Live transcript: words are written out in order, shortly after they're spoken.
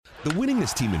The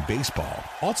winningest team in baseball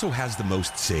also has the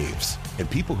most saves, and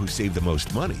people who save the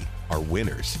most money are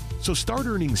winners. So start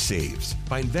earning saves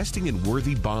by investing in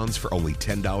worthy bonds for only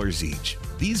 $10 each.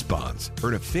 These bonds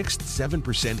earn a fixed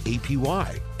 7%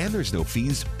 APY, and there's no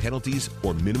fees, penalties,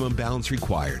 or minimum balance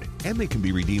required, and they can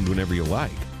be redeemed whenever you like.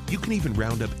 You can even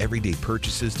round up everyday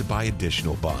purchases to buy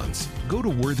additional bonds. Go to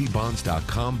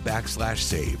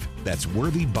worthybonds.com/save. That's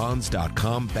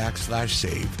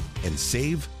worthybonds.com/save, and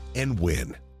save and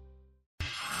win.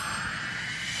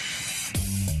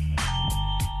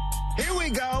 Here we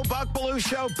go, Buck Belue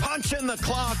Show, punching the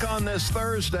clock on this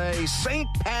Thursday, St.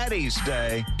 Patty's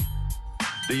Day.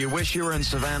 Do you wish you were in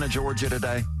Savannah, Georgia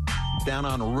today? Down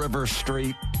on River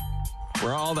Street,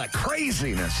 where all that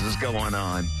craziness is going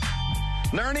on.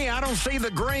 Nernie, I don't see the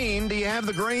green. Do you have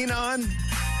the green on?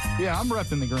 Yeah, I'm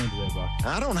repping the green today, Buck.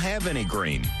 I don't have any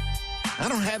green. I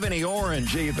don't have any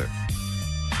orange either.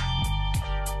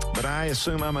 But I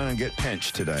assume I'm going to get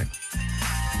pinched today.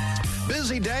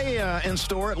 Busy day in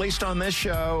store, at least on this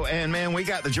show. And, man, we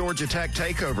got the Georgia Tech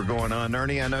Takeover going on.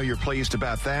 Ernie, I know you're pleased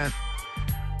about that.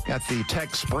 Got the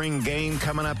Tech spring game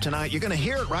coming up tonight. You're going to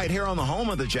hear it right here on the home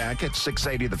of the Jacket,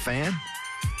 680 The Fan.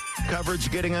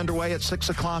 Coverage getting underway at 6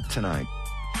 o'clock tonight.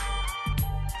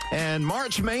 And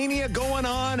March Mania going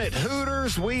on at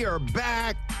Hooters. We are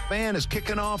back. Fan is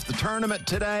kicking off the tournament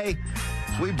today.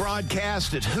 We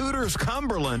broadcast at Hooters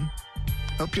Cumberland.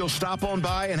 Hope you'll stop on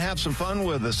by and have some fun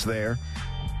with us there.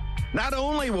 Not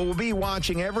only will we be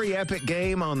watching every epic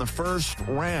game on the first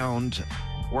round,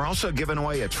 we're also giving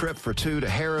away a trip for two to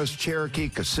Harrah's Cherokee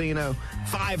Casino,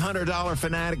 $500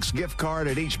 Fanatics gift card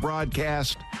at each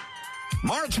broadcast.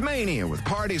 March Mania with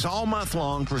parties all month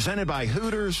long, presented by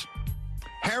Hooters,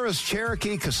 Harrah's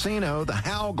Cherokee Casino, the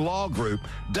Haug Law Group,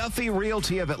 Duffy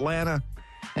Realty of Atlanta,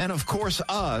 and, of course,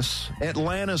 us,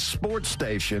 Atlanta's sports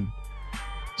station,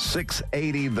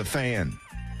 680 The Fan.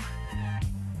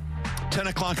 10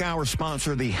 o'clock hour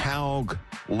sponsor, the Haug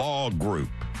Law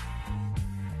Group.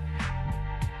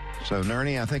 So,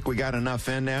 Nernie, I think we got enough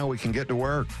in now. We can get to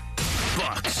work.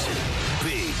 Buck's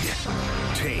Big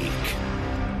Take.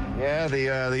 Yeah,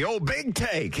 the old Big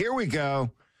Take. Here we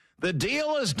go. The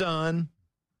deal is done.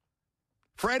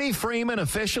 Freddie Freeman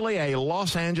officially a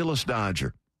Los Angeles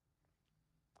Dodger.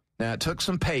 Now, it took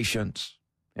some patience,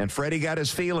 and Freddie got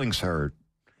his feelings hurt.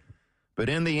 But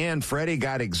in the end, Freddie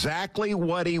got exactly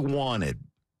what he wanted,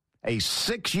 a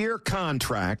 6-year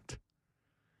contract,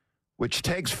 which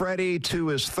takes Freddie to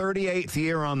his 38th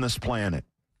year on this planet.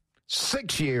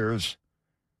 6 years,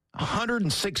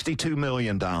 $162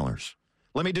 million.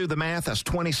 Let me do the math. That's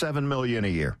 $27 million a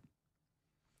year.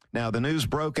 Now, the news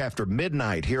broke after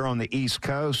midnight here on the East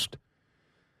Coast,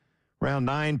 around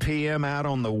 9 p.m. out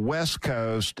on the West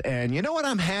Coast. And you know what?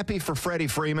 I'm happy for Freddie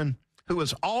Freeman, who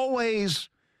has always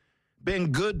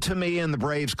been good to me in the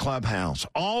Braves clubhouse.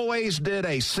 Always did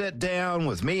a sit-down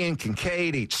with me and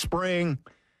Kincaid each spring,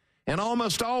 and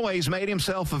almost always made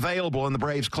himself available in the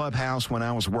Braves clubhouse when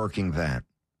I was working that.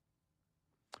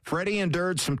 Freddie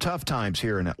endured some tough times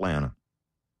here in Atlanta,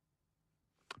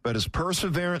 but his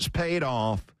perseverance paid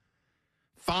off.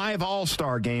 5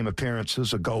 All-Star game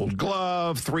appearances, a Gold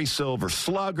Glove, 3 Silver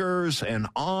Sluggers, and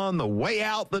on the way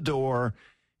out the door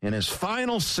in his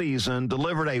final season,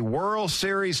 delivered a World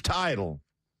Series title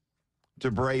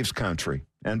to Braves country.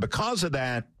 And because of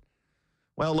that,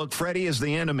 well, look, Freddie is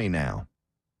the enemy now,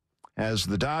 as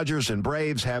the Dodgers and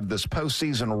Braves have this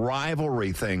postseason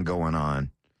rivalry thing going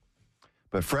on.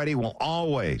 But Freddie will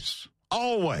always,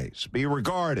 always be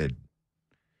regarded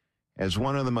as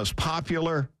one of the most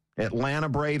popular Atlanta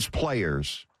Braves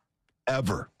players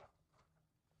ever,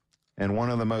 and one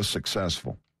of the most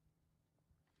successful.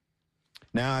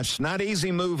 Now, it's not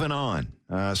easy moving on.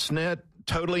 Snit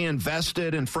totally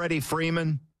invested in Freddie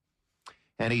Freeman,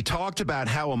 and he talked about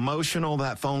how emotional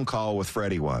that phone call with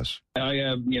Freddie was. I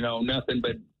have, nothing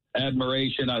but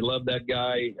admiration. I love that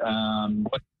guy.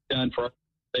 What he's done for our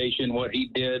organization, what he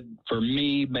did for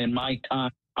me in my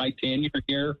time, my tenure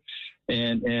here.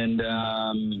 And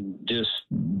just,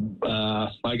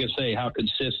 like I say, how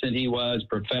consistent he was,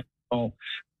 professional,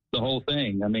 the whole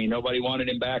thing. I mean, nobody wanted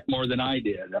him back more than I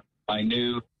did. I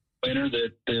knew, winner,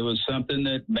 that there was something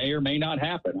that may or may not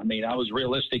happen. I mean, I was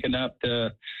realistic enough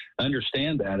to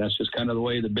understand that. That's just kind of the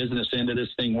way the business end of this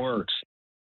thing works.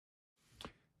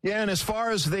 Yeah, and as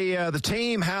far as the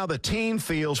team, how the team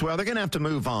feels, well, they're going to have to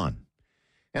move on.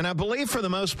 And I believe for the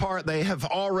most part they have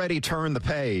already turned the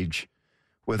page,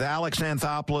 with Alex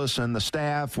Anthopoulos and the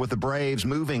staff with the Braves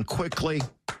moving quickly,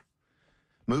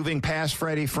 moving past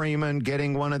Freddie Freeman,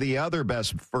 getting one of the other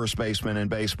best first basemen in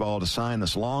baseball to sign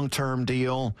this long-term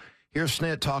deal. Here's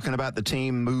Snit talking about the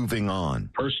team moving on.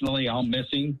 Personally, I'll miss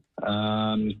him.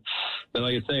 But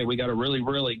like I say, we got a really,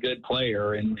 really good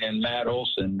player in Matt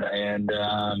Olson. And,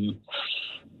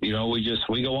 we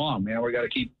go on, man. We got to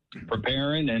keep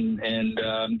preparing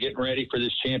and getting ready for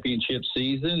this championship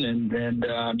season.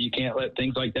 And you can't let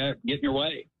things like that get in your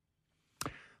way.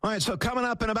 All right, so coming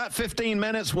up in about 15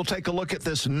 minutes, we'll take a look at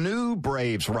this new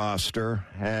Braves roster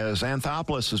as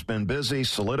Anthopoulos has been busy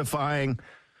solidifying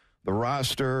the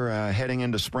roster heading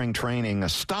into spring training. A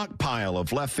stockpile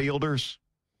of left fielders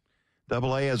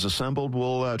AA has assembled.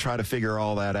 We'll try to figure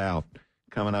all that out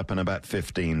coming up in about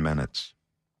 15 minutes.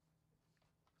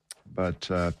 But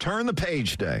turn the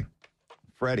page day.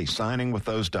 Freddie signing with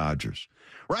those Dodgers.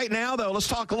 Right now, though, let's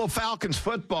talk a little Falcons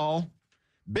football.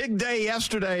 Big day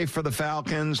yesterday for the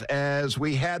Falcons as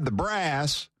we had the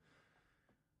brass.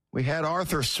 We had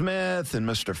Arthur Smith and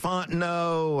Mr.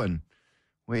 Fontenot, and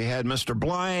we had Mr.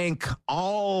 Blank,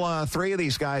 all three of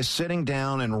these guys sitting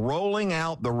down and rolling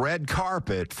out the red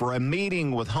carpet for a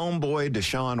meeting with homeboy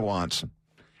Deshaun Watson.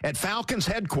 At Falcons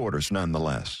headquarters,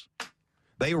 nonetheless.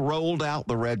 They rolled out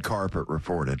the red carpet,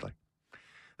 reportedly.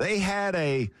 They had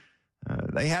a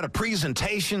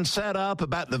presentation set up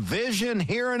about the vision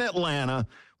here in Atlanta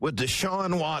with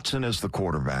Deshaun Watson as the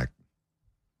quarterback.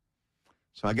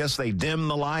 So I guess they dimmed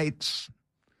the lights,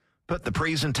 put the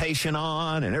presentation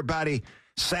on, and everybody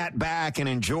sat back and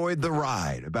enjoyed the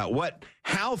ride about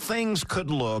how things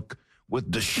could look with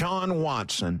Deshaun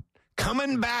Watson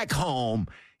coming back home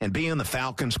and being the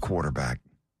Falcons quarterback.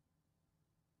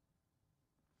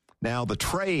 Now, the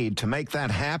trade to make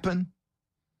that happen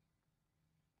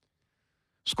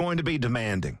is going to be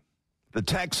demanding. The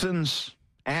Texans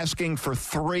asking for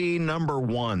 3 number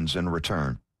ones in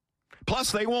return.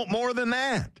 Plus, they want more than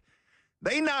that.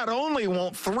 They not only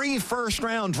want 3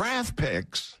 first-round draft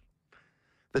picks,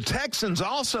 the Texans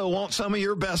also want some of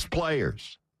your best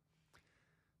players.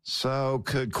 So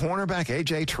could cornerback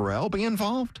A.J. Terrell be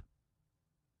involved?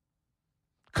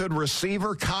 Could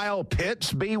receiver Kyle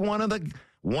Pitts be one of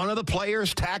the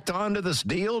players tacked onto this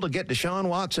deal to get Deshaun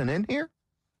Watson in here?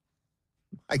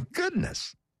 My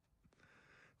goodness.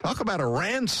 Talk about a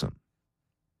ransom.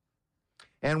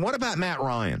 And what about Matt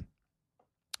Ryan,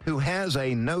 who has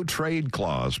a no-trade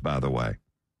clause, by the way?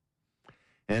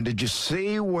 And did you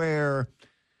see where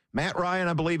Matt Ryan,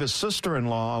 I believe his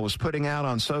sister-in-law, was putting out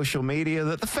on social media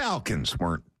that the Falcons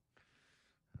weren't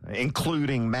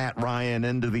including Matt Ryan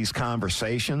into these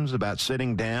conversations about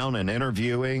sitting down and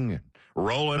interviewing,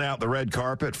 rolling out the red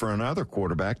carpet for another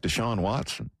quarterback, Deshaun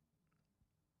Watson?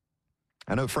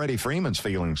 I know Freddie Freeman's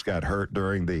feelings got hurt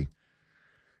during the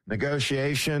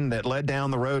negotiation that led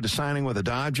down the road to signing with the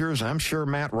Dodgers. I'm sure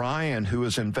Matt Ryan, who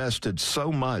has invested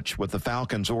so much with the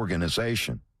Falcons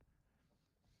organization,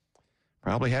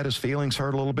 probably had his feelings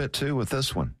hurt a little bit too with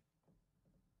this one.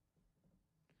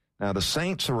 Now, the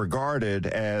Saints are regarded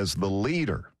as the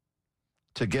leader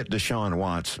to get Deshaun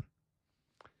Watson.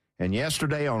 And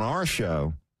yesterday on our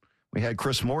show, we had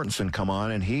Chris Mortensen come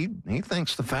on, and he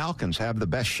thinks the Falcons have the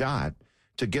best shot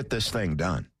to get this thing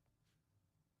done.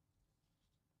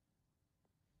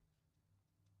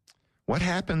 What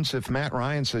happens if Matt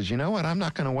Ryan says, you know what, I'm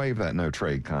not going to waive that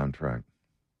no-trade contract,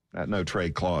 that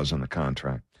no-trade clause in the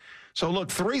contract? So, look,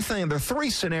 there are 3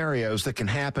 scenarios that can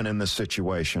happen in this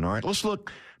situation, all right? Let's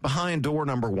look behind door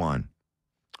number 1.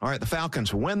 All right, the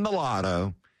Falcons win the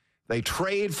lotto. They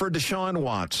trade for Deshaun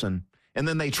Watson, and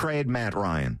then they trade Matt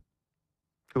Ryan,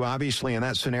 who obviously in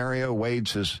that scenario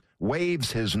waives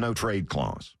his no-trade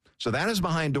clause. So that is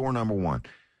behind door number 1.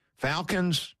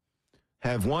 Falcons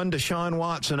have won Deshaun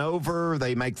Watson over.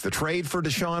 They make the trade for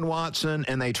Deshaun Watson,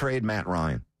 and they trade Matt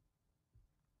Ryan.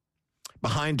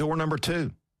 Behind door number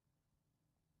 2,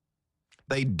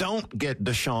 they don't get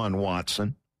Deshaun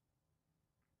Watson,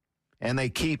 and they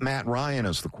keep Matt Ryan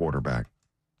as the quarterback.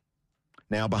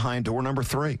 Now, behind door number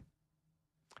 3,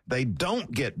 they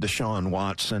don't get Deshaun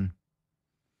Watson,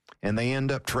 and they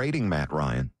end up trading Matt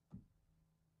Ryan,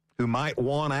 who might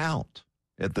want out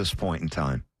at this point in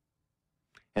time.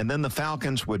 And then the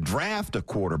Falcons would draft a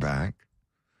quarterback.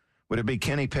 Would it be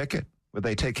Kenny Pickett? Would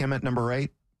they take him at number 8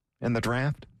 in the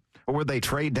draft? Or would they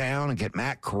trade down and get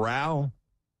Matt Corral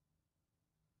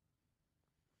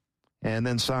and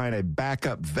then sign a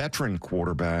backup veteran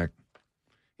quarterback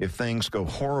if things go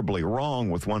horribly wrong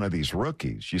with one of these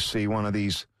rookies? You see one of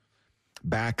these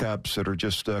backups that are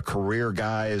just career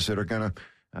guys that are going to,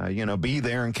 be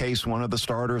there in case one of the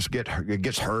starters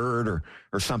gets hurt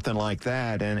or something like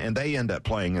that, and they end up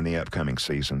playing in the upcoming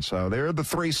season. So there are the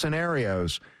 3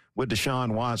 scenarios with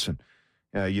Deshaun Watson.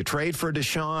 You trade for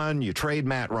Deshaun, you trade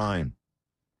Matt Ryan.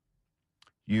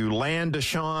 You land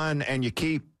Deshaun, and you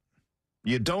keep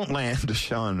You don't land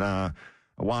Deshaun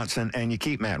Watson and you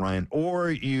keep Matt Ryan,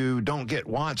 or you don't get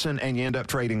Watson and you end up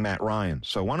trading Matt Ryan.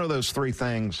 So one of those three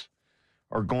things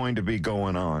are going to be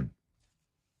going on.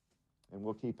 And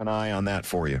we'll keep an eye on that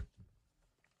for you.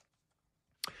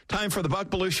 Time for the Buck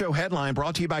Belue Show Headline,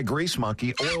 brought to you by Grease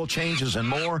Monkey, oil changes and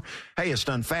more. Hey, it's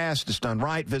done fast, it's done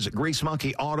right. Visit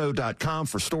greasemonkeyauto.com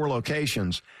for store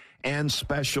locations and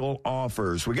special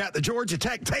offers. We got the Georgia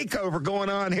Tech Takeover going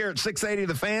on here at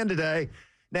 680 The Fan today.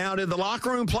 Now, did the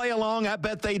locker room play along? I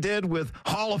bet they did, with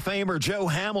Hall of Famer Joe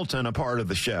Hamilton a part of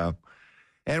the show.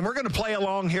 And we're going to play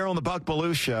along here on the Buck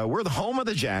Belue Show. We're the home of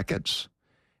the Jackets.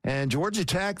 And Georgia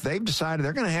Tech, they've decided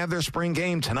they're going to have their spring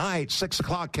game tonight, 6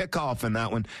 o'clock kickoff in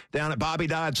that one, down at Bobby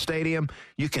Dodd Stadium.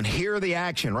 You can hear the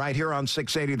action right here on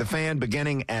 680 The Fan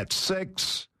beginning at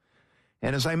 6.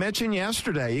 And as I mentioned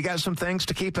yesterday, you got some things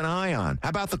to keep an eye on. How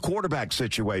about the quarterback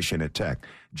situation at Tech?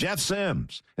 Jeff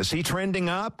Sims, is he trending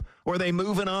up, or are they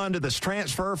moving on to this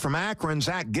transfer from Akron,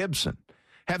 Zach Gibson?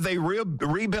 Have they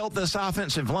rebuilt this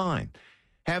offensive line?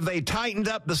 Have they tightened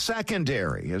up the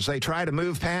secondary as they try to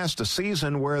move past a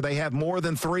season where they have more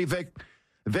than 3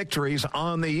 victories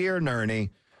on the year,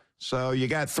 Nerney? So you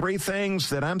got 3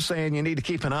 things that I'm saying you need to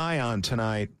keep an eye on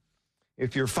tonight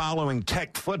if you're following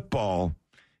Tech football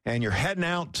and you're heading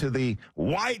out to the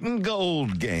white and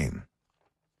gold game.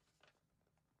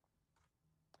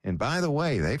 And by the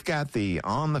way, they've got the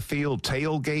on-the-field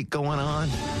tailgate going on.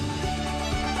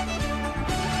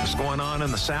 It's going on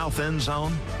in the south end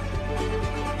zone.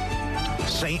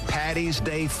 St. Patty's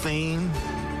Day theme.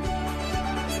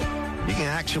 You can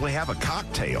actually have a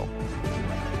cocktail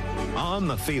on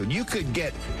the field. You could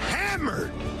get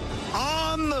hammered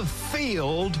on the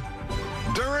field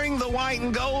during the white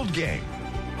and gold game.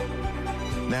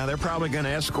 Now, they're probably going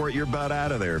to escort your butt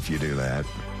out of there if you do that.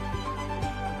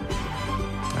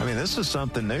 I mean, this is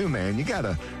something new, man. You got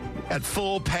at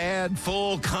full pad,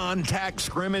 full contact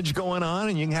scrimmage going on,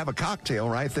 and you can have a cocktail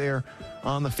right there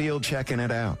on the field checking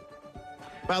it out.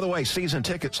 By the way, season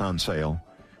tickets on sale.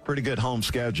 Pretty good home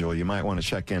schedule. You might want to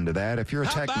check into that if you're a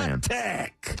Tech man.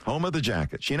 Tech? Home of the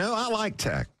Jackets. You know, I like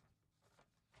Tech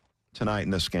tonight in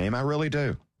this game. I really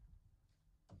do.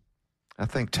 I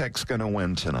think Tech's going to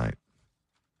win tonight.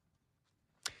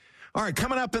 All right,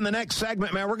 coming up in the next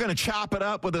segment, man, we're going to chop it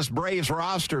up with this Braves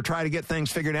roster, try to get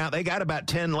things figured out. They got about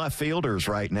 10 left fielders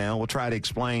right now. We'll try to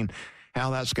explain how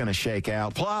that's going to shake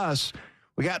out. Plus,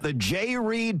 we got the J.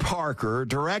 Reid Parker,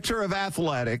 Director of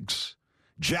Athletics,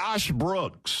 Josh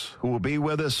Brooks, who will be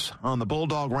with us on the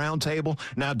Bulldog Roundtable.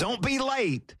 Now, don't be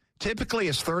late. Typically,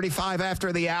 it's 35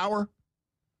 after the hour.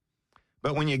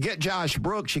 But when you get Josh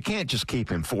Brooks, you can't just keep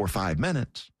him 4 or 5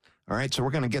 minutes. All right, so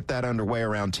we're going to get that underway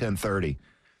around 10:30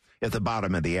 at the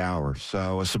bottom of the hour.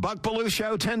 So it's the Buck Belue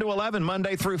Show, 10 to 11,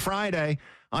 Monday through Friday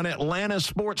on Atlanta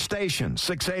Sports Station,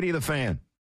 680 The Fan.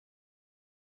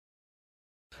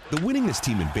 The winningest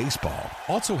team in baseball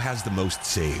also has the most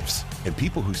saves, and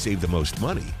people who save the most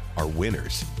money are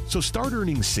winners. So start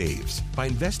earning saves by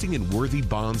investing in worthy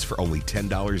bonds for only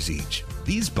 $10 each.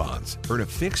 These bonds earn a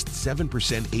fixed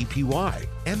 7% APY,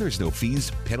 and there's no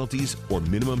fees, penalties, or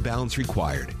minimum balance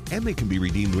required, and they can be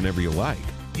redeemed whenever you like.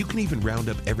 You can even round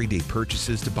up everyday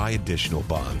purchases to buy additional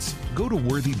bonds. Go to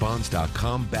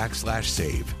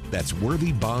worthybonds.com/save. That's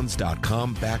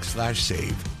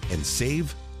worthybonds.com/save, and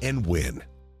save and win.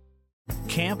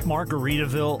 Camp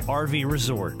Margaritaville RV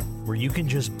Resort, where you can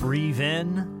just breathe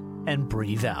in and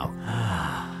breathe out.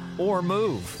 Or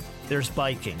move. There's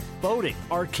biking, boating,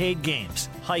 arcade games,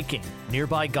 hiking,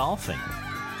 nearby golfing.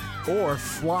 Or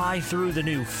fly through the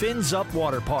new Fins Up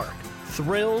Water Park.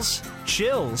 Thrills,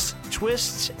 chills,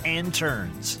 twists, and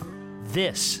turns.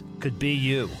 This could be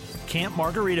you. Camp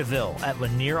Margaritaville at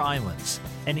Lanier Islands.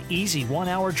 An easy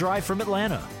 1-hour drive from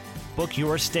Atlanta. Book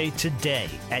your stay today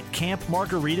at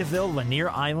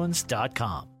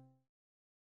campmargaritavillelanierIslands.com.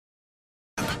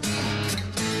 The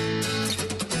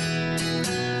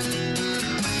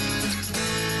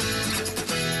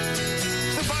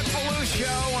Buck Belue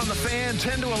Show on the Fan,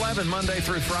 10 to 11, Monday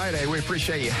through Friday. We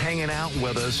appreciate you hanging out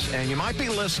with us. And you might be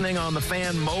listening on the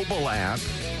Fan mobile app.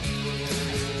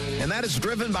 And that is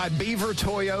driven by Beaver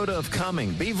Toyota of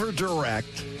Cumming. Beaver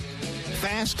Direct.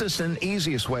 Fastest and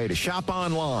easiest way to shop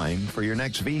online for your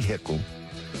next vehicle.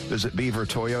 Visit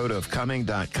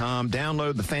beavertoyotaofcumming.com.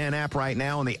 Download the Fan app right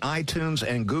now on the iTunes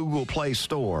and Google Play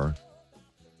Store.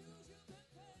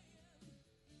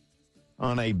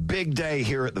 On a big day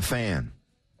here at the Fan.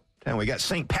 And we got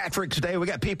St. Patrick's Day. We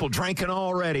got people drinking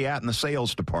already out in the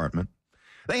sales department.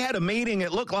 They had a meeting,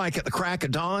 it looked like, at the crack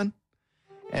of dawn.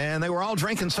 And they were all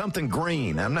drinking something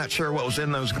green. I'm not sure what was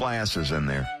in those glasses in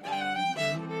there.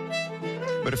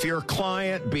 But if you're a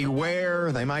client,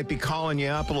 beware. They might be calling you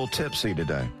up a little tipsy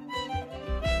today.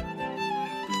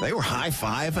 They were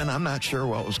high-fiving. I'm not sure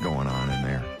what was going on in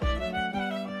there.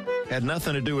 Had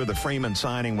nothing to do with the Freeman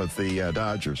signing with the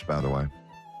Dodgers, by the way.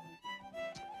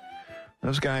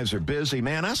 Those guys are busy,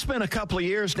 man. I spent a couple of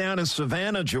years down in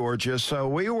Savannah, Georgia, so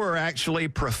we were actually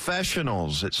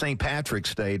professionals at St.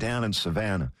 Patrick's Day down in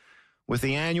Savannah with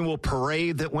the annual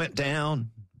parade that went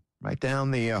down, right down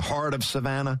the heart of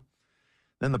Savannah.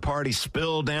 Then the party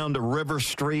spilled down to River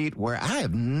Street, where I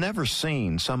have never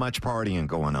seen so much partying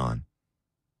going on.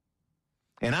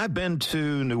 And I've been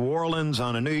to New Orleans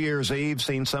on a New Year's Eve,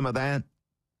 seen some of that.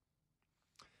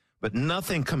 But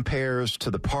nothing compares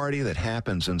to the party that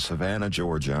happens in Savannah,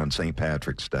 Georgia on St.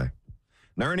 Patrick's Day.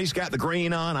 And Ernie's got the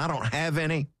green on. I don't have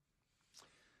any.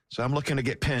 So I'm looking to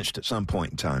get pinched at some point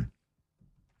in time.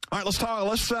 All right, let's talk.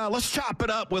 Let's chop it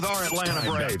up with our Atlanta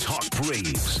Braves. Talk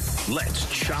Braves. Let's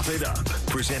chop it up.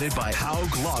 Presented by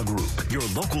Haug Law Group, your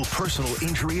local personal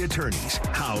injury attorneys.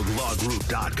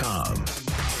 HaugLawGroup.com.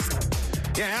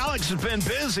 Yeah, Alex has been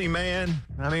busy, man.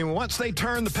 I mean, once they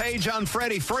turn the page on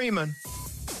Freddie Freeman,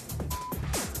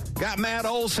 got Matt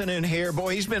Olson in here.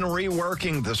 Boy, he's been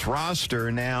reworking this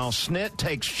roster. Now, Snit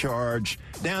takes charge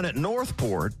down at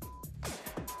Northport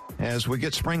as we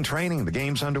get spring training. The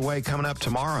game's underway coming up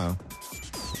tomorrow.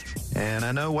 And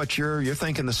I know what you're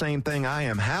thinking the same thing I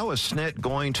am. How is Snit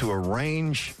going to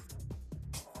arrange,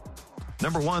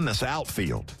 number one, this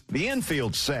outfield? The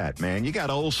infield set, man. You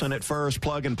got Olson at first,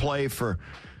 plug and play for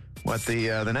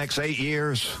the next 8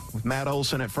 years with Matt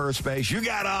Olson at first base. You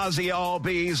got Ozzie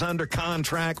Albies under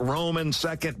contract, Roman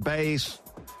second base.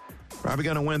 Probably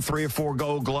going to win 3 or 4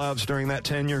 Gold Gloves during that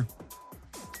tenure.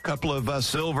 A couple of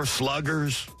Silver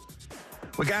Sluggers.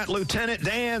 We got Lieutenant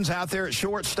Dan's out there at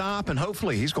shortstop, and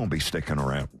hopefully he's going to be sticking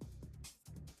around.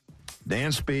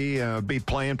 Dan's be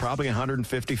playing probably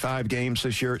 155 games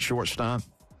this year at shortstop.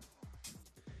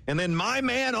 And then my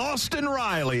man, Austin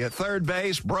Riley at third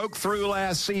base, broke through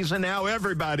last season. Now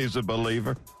everybody's a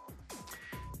believer.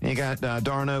 And you got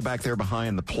Darno back there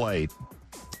behind the plate.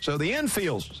 So the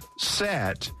infield's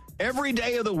set every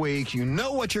day of the week. You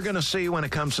know what you're going to see when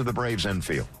it comes to the Braves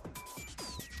infield.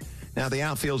 Now, the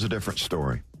outfield's a different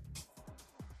story,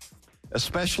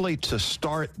 especially to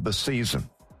start the season.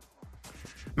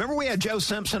 Remember we had Joe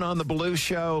Simpson on the Belue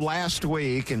Show last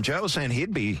week, and Joe saying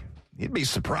he'd be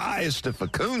surprised if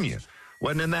Acuna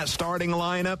wasn't in that starting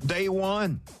lineup day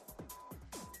one.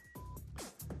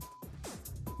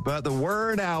 But the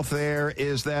word out there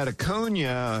is that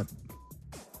Acuna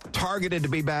targeted to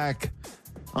be back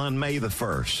on May the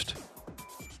 1st.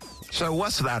 So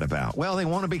what's that about? Well, they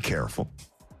want to be careful.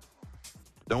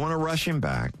 Don't want to rush him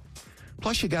back.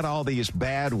 Plus, you got all these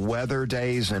bad weather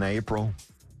days in April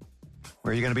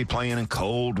where you're going to be playing in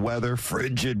cold weather,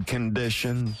 frigid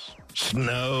conditions,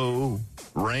 snow,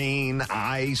 rain,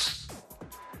 ice.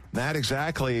 Not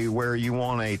exactly where you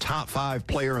want a top 5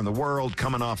 player in the world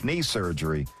coming off knee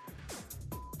surgery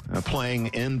playing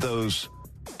in those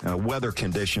weather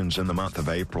conditions in the month of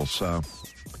April. So,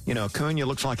 Acuna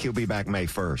looks like he'll be back May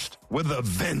 1st with a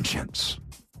vengeance.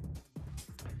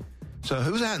 So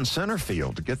who's out in center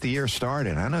field to get the year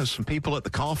started? I know some people at the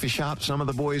coffee shop, some of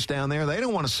the boys down there, they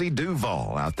don't want to see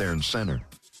Duvall out there in center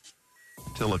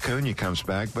until Acuna comes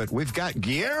back. But we've got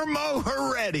Guillermo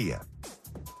Heredia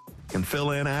can fill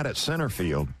in out at center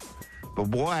field. But,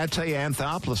 boy, I tell you,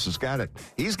 Anthopoulos has got it.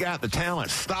 He's got the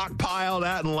talent stockpiled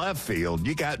out in left field.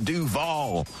 You got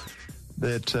Duvall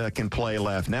that can play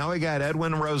left. Now we got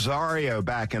Edwin Rosario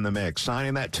back in the mix,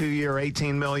 signing that 2-year,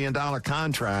 $18 million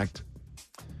contract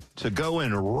to go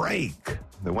and rake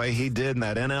the way he did in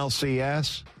that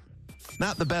NLCS.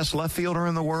 Not the best left fielder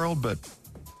in the world, but,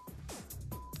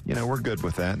 we're good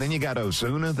with that. Then you got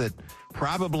Ozuna that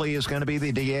probably is going to be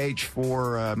the DH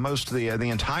for most of the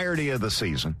entirety of the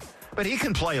season. But he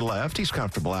can play left. He's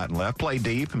comfortable out in left, play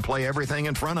deep, and play everything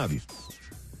in front of you.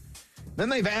 Then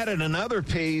they've added another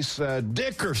piece.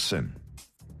 Dickerson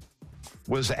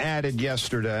was added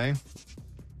yesterday.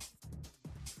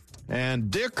 And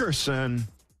Dickerson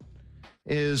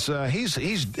is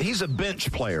he's a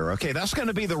bench player. Okay, that's going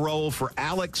to be the role for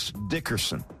Alex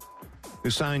Dickerson, who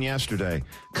signed yesterday.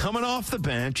 Coming off the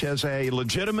bench as a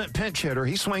legitimate pinch hitter,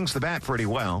 he swings the bat pretty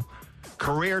well.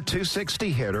 Career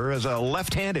 .260 hitter as a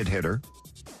left-handed hitter.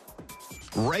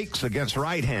 Rakes against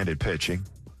right-handed pitching.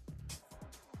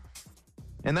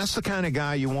 And that's the kind of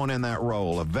guy you want in that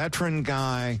role, a veteran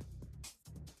guy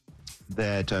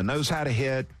that knows how to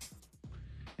hit,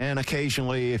 and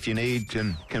occasionally, if you need,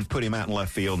 can put him out in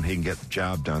left field and he can get the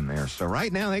job done there. So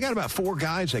right now, they got about 4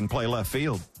 guys that can play left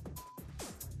field.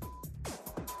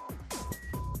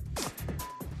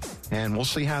 And we'll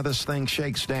see how this thing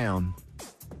shakes down.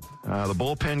 The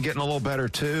bullpen getting a little better,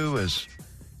 too, as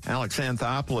Alex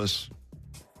Anthopoulos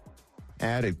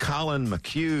added Colin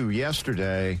McHugh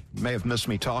yesterday. You may have missed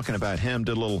me talking about him.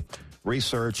 Did a little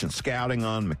research and scouting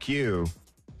on McHugh,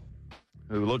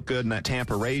 who looked good in that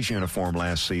Tampa Rays uniform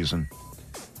last season,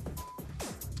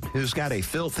 who's got a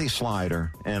filthy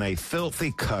slider and a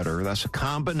filthy cutter. That's a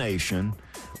combination.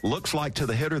 Looks like to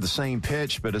the hitter the same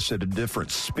pitch, but it's at a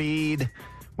different speed,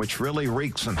 which really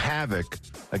wreaks some havoc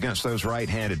against those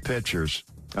right-handed pitchers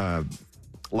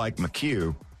like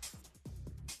McHugh.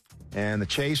 And the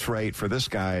chase rate for this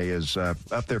guy is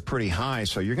up there pretty high,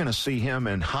 so you're going to see him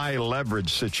in high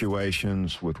leverage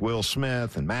situations with Will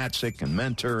Smith and Matzik and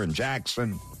Mentor and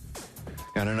Jackson,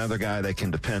 and another guy they can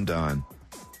depend on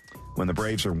when the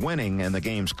Braves are winning and the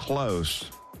game's close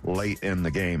late in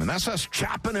the game. And that's us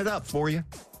chopping it up for you.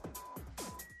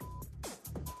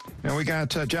 Now we got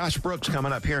Josh Brooks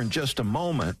coming up here in just a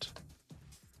moment,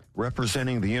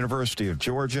 representing the University of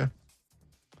Georgia.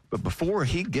 But before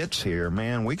he gets here,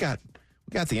 man, we got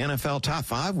the NFL top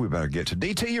 5 we better get to.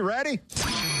 DT, you ready?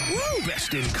 Woo!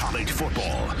 Best in college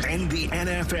football and the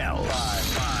NFL.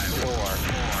 5, 4,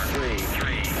 3,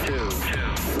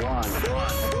 2, 1.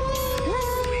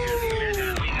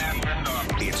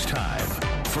 It's time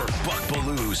for Buck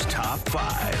Belue's top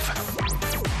 5.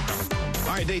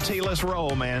 All right, DT, let's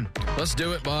roll, man. Let's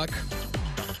do it, Buck.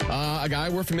 A guy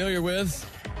we're familiar with.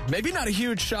 Maybe not a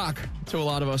huge shock to a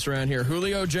lot of us around here.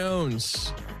 Julio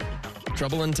Jones.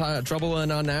 Trouble in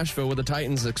Nashville with the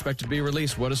Titans expected to be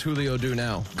released. What does Julio do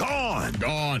now? Gone.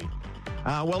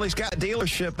 Well, he's got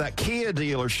dealership, that Kia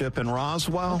dealership in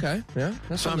Roswell. Okay, yeah.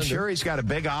 So I'm sure he's got a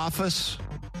big office.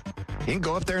 He can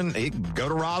go up there and he can go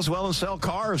to Roswell and sell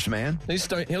cars, man.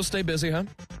 He'll stay busy, huh?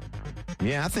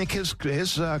 Yeah, I think his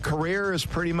career is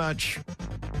pretty much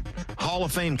Hall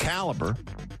of Fame caliber.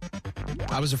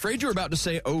 I was afraid you were about to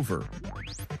say over.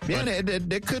 Yeah,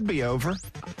 it could be over.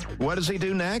 What does he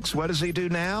do next? What does he do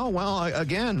now? Well,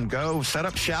 again, go set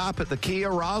up shop at the Kia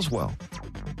Roswell.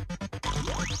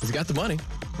 He's got the money.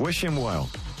 Wish him well.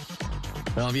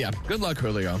 Well, yeah. Good luck,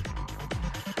 Julio.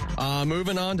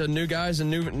 Moving on to new guys and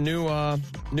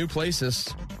new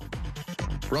places.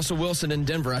 Russell Wilson in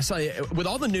Denver. I saw with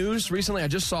all the news recently. I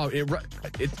just saw it.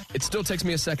 It still takes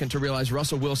me a second to realize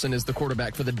Russell Wilson is the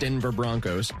quarterback for the Denver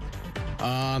Broncos.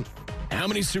 How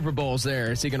many Super Bowls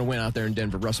there is he going to win out there in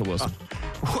Denver, Russell Wilson?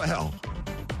 Well,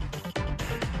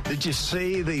 did you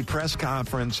see the press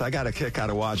conference? I got a kick out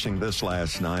of watching this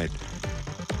last night.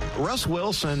 Russ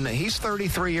Wilson, he's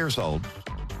 33 years old,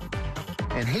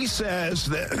 and he says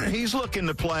that he's looking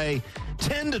to play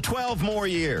 10 to 12 more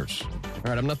years. All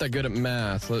right, I'm not that good at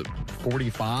math.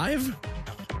 45?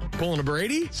 Pulling a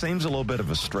Brady? Seems a little bit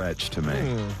of a stretch to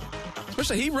me.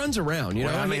 Especially he runs around, you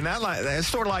know. I mean, that's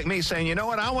sort of like me saying, you know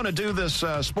what, I want to do this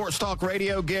sports talk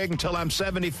radio gig until I'm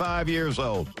 75 years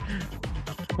old.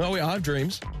 Well, we all have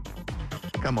dreams.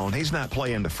 Come on, he's not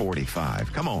playing to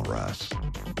 45. Come on, Russ.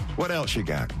 What else you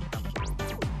got?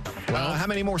 Well, how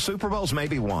many more Super Bowls?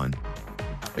 Maybe one.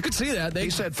 I could see that. He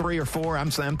said 3 or 4. I'm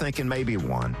thinking maybe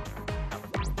one.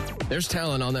 There's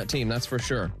talent on that team, that's for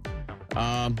sure.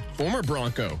 Former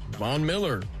Bronco, Von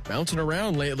Miller, bouncing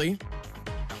around lately.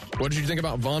 What did you think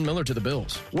about Von Miller to the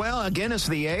Bills? Well, again, it's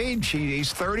the age.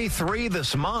 He's 33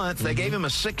 this month. They gave him a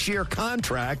 6-year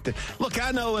contract. Look,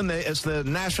 I know it's the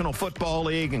National Football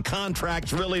League, and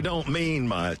contracts really don't mean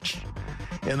much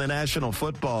in the National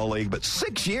Football League. But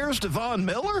 6 years to Von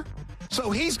Miller? So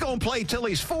he's going to play till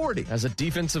he's 40. As a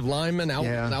defensive lineman,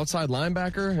 outside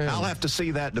linebacker? Yeah. I'll have to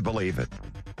see that to believe it.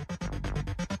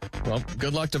 Well,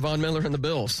 good luck to Von Miller and the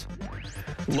Bills.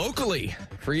 Locally,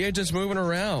 free agents moving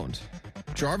around.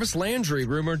 Jarvis Landry,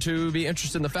 rumored to be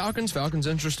interested in the Falcons. Falcons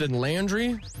interested in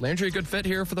Landry. Landry a good fit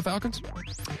here for the Falcons?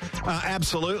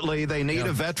 Absolutely. They need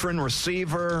a veteran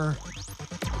receiver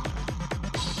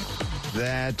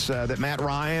that Matt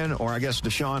Ryan, or I guess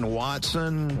Deshaun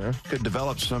Watson, could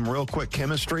develop some real quick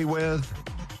chemistry with.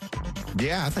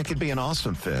 Yeah, I think it'd be an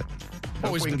awesome fit.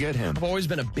 Hope we can get him. I've always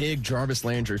been a big Jarvis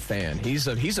Landry fan. He's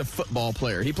a football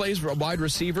player. He plays wide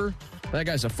receiver. That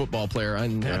guy's a football player,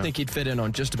 and I think he'd fit in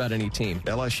on just about any team.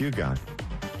 LSU guy.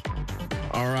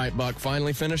 All right, Buck,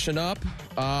 finally finishing up.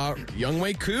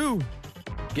 Younghoe Koo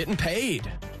getting paid.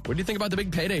 What do you think about the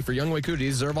big payday for Younghoe Koo? Do you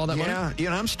deserve all that money?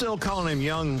 Yeah, I'm still calling him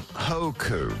Younghoe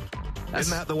Koo.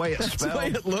 Isn't that the way it's spelled? That's the way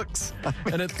it looks.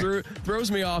 And it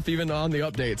throws me off even on the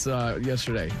updates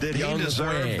yesterday. Did he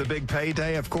deserve the big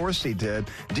payday? Of course he did.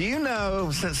 Do you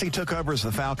know, since he took over as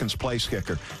the Falcons place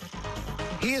kicker,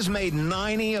 he has made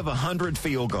 90 of 100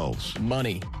 field goals.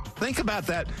 Money. Think about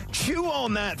that. Chew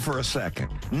on that for a second.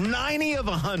 90 of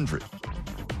 100.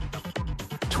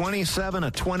 27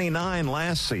 of 29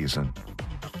 last season.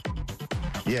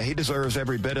 Yeah, he deserves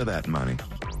every bit of that money.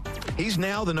 He's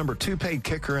now the number 2 paid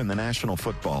kicker in the National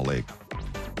Football League.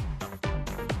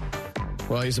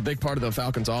 Well, he's a big part of the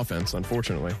Falcons offense,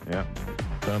 unfortunately. Yeah.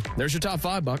 So there's your top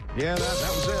 5, Buck. Yeah, that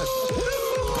was it.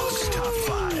 Buck's Top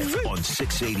 5 on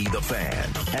 680 The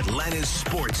Fan, Atlanta's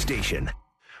sports station.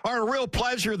 Our real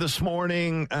pleasure this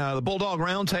morning, the Bulldog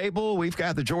Roundtable. We've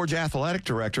got the Georgia Athletic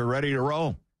Director ready to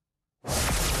roll.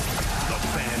 The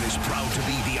Fan is proud to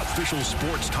be the official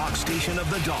sports talk station of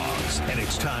the Dogs. And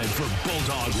it's time for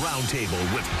Bulldog Roundtable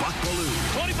with Buck Belue.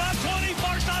 25-20,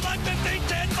 far sideline, 15,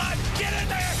 10-5, get in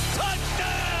there,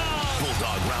 touchdown!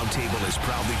 Bulldog Roundtable is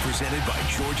proudly presented by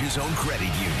Georgia's own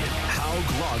credit union, Haug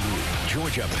Law Group,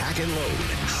 Georgia Pack and Load,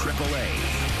 AAA,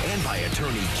 and by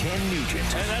attorney Ken Nugent.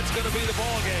 And that's going to be the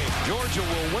ball game. Georgia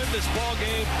will win this ball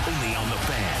game. Only on the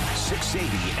Fan, 680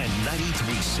 and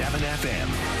 93.7 FM.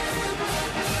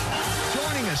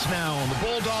 Joining us now on the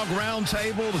Bulldog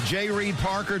Roundtable, the J. Reid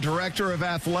Parker, Director of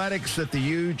Athletics at the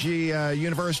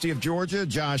University of Georgia,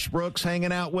 Josh Brooks,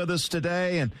 hanging out with us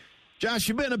today. And Josh,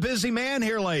 you've been a busy man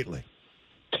here lately.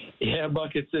 Yeah,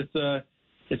 Buck, it's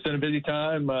been a busy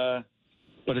time,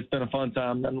 but it's been a fun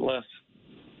time nonetheless.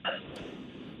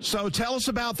 So tell us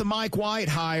about the Mike White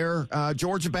hire,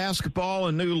 Georgia basketball,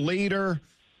 a new leader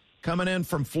coming in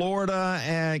from Florida.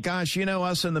 And, gosh, you know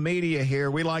us in the media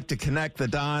here, we like to connect the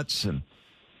dots and,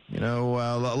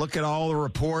 look at all the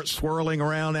reports swirling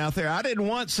around out there. I didn't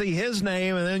want to see his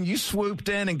name, and then you swooped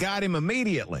in and got him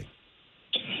immediately.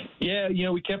 Yeah,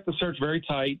 we kept the search very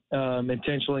tight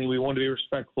intentionally. We wanted to be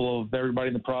respectful of everybody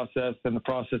in the process and the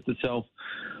process itself.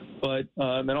 But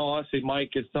in all honesty,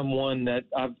 Mike is someone that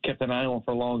I've kept an eye on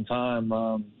for a long time.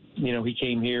 He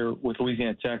came here with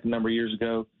Louisiana Tech a number of years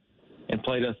ago and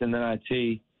played us in the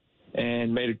NIT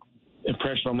and made an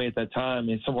impression on me at that time.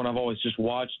 And someone I've always just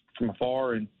watched from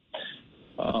afar and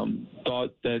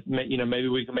thought that, maybe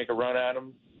we could make a run at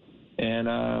him.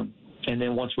 And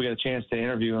then once we got a chance to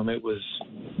interview him, it was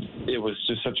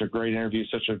just such a great interview.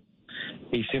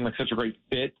 He seemed like such a great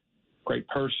fit, great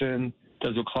person,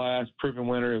 does with class, proven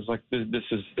winner. It was like this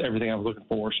is everything I was looking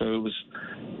for. So it was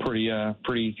pretty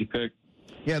easy pick.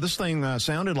 Yeah, this thing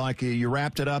sounded like you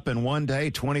wrapped it up in one day,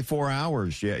 24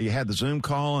 hours. You had the Zoom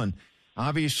call, and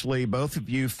obviously both of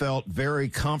you felt very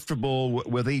comfortable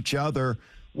with each other.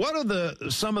 What are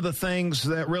some of the things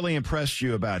that really impressed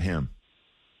you about him?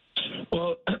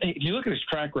 Well, if you look at his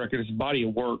track record, his body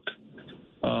of work,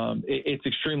 it's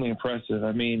extremely impressive.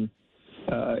 I mean,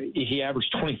 he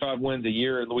averaged 25 wins a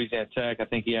year at Louisiana Tech. I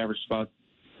think he averaged about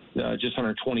just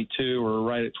under 22 or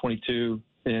right at 22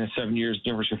 in 7 years at the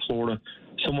University of Florida.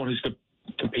 Someone who's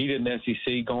competed in the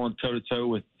SEC, going toe-to-toe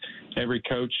with every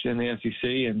coach in the SEC,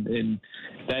 and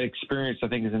that experience, I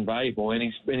think, is invaluable. And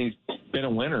he's been a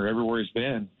winner everywhere he's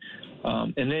been.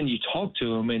 And then you talk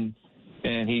to him, and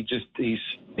he's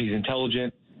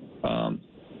intelligent.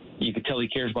 You can tell he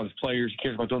cares about his players. He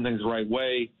cares about doing things the right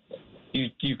way.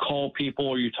 You call people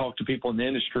or you talk to people in the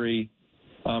industry.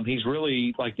 He's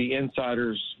really like the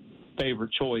insider's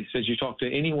favorite choice. As you talk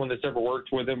to anyone that's ever worked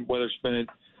with him, whether it's been at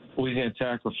Louisiana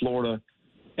Tech or Florida,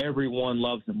 everyone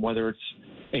loves him, whether it's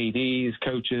ADs,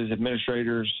 coaches,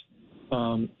 administrators.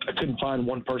 I couldn't find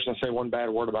one person to say one bad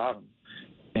word about him.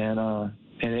 And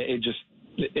it just,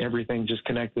 everything just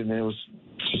connected, and it was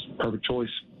just a perfect choice.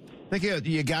 I think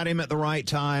you got him at the right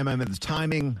time. I mean, the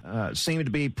timing seemed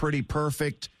to be pretty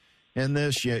perfect in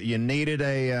this. You needed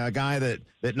a guy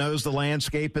that knows the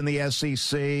landscape in the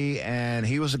SEC, and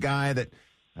he was a guy that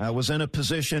was in a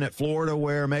position at Florida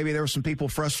where maybe there were some people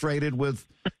frustrated with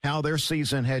how their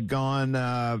season had gone.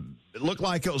 It looked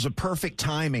like it was a perfect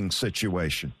timing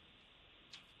situation.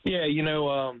 Yeah,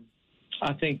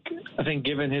 I think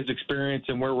given his experience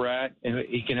and where we're at, and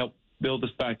he can help build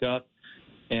us back up.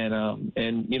 And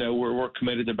we're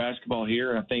committed to basketball here.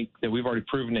 And I think that we've already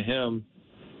proven to him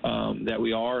that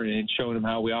we are, and showing him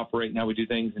how we operate and how we do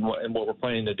things and what we're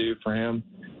planning to do for him.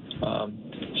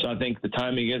 So I think the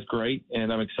timing is great,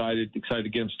 and I'm excited to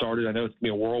get him started. I know it's going to be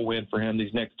a whirlwind for him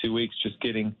these next 2 weeks, just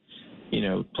getting,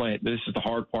 playing. This is the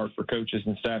hard part for coaches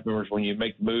and staff members when you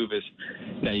make the move is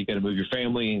now you got to move your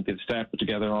family and get the staff put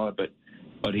together and all that.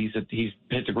 But he's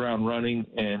hit the ground running,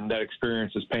 and that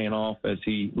experience is paying off as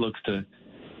he looks to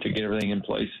get everything in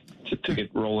place to get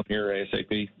rolling here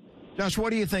ASAP. Josh, what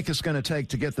do you think it's going to take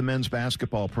to get the men's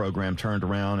basketball program turned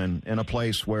around in a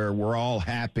place where we're all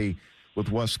happy with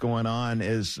what's going on?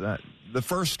 Is the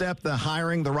first step the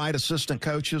hiring the right assistant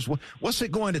coaches? What's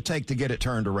it going to take to get it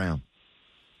turned around?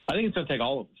 I think it's going to take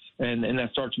all of us, and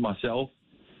that starts with myself.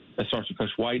 That starts with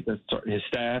Coach White, his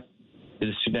staff,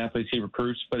 his student athletes he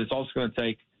recruits, but it's also going to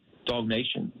take Dog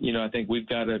Nation. I think we've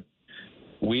got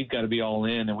to be all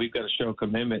in, and we've got to show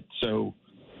commitment so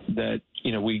that,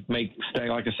 we make,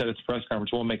 like I said at the press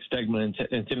conference, we'll make Stegman an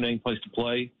intimidating place to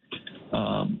play.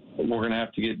 We're going to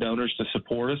have to get donors to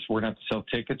support us. We're going to have to sell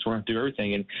tickets. We're going to have to do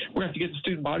everything. And we're going to have to get the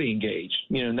student body engaged.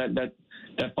 And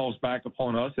that falls back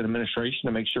upon us and administration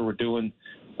to make sure we're doing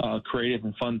creative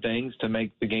and fun things to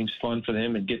make the games fun for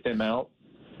them and get them out.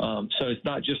 So it's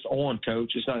not just on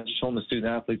Coach. It's not just on the student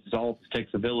athletes. It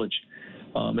takes a village.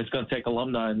 It's going to take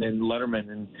alumni and then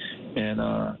Letterman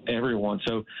and everyone.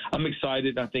 So I'm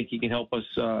excited. I think he can help us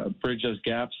bridge those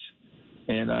gaps.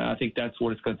 And I think that's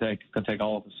what it's going to take. It's going to take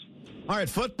all of us. All right,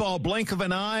 football, blink of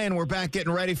an eye, and we're back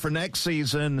getting ready for next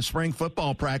season. Spring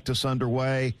football practice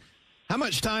underway. How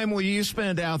much time will you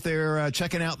spend out there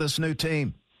checking out this new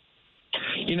team?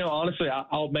 Honestly,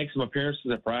 I'll make some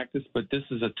appearances at practice, but this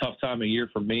is a tough time of year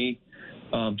for me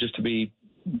just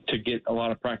to get a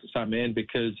lot of practice time in,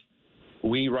 because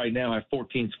we right now have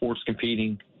 14 sports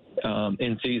competing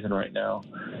in season right now.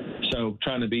 So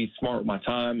trying to be smart with my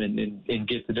time and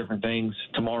get the different things.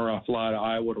 Tomorrow I fly to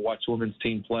Iowa to watch the women's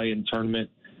team play in the tournament.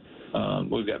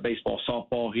 We've got baseball,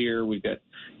 softball here. We've got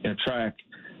track,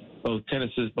 both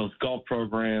tennises, both golf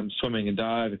programs, swimming and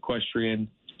dive, equestrian,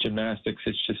 gymnastics.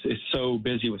 It's so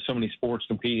busy with so many sports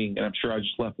competing, and I'm sure I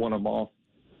just left one of them off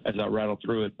as I rattle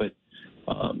through it. But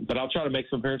I'll try to make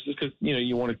some appearances because,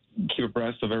 you want to keep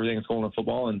abreast of everything that's going on in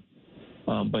football. And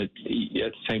but at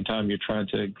the same time, you're trying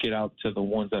to get out to the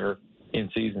ones that are in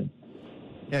season.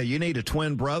 Yeah, you need a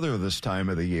twin brother this time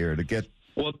of the year to get.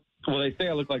 Well, they say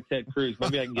I look like Ted Cruz.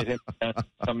 Maybe I can get him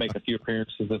to make a few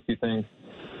appearances, a few things.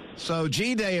 So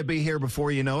G-Day will be here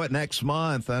before you know it next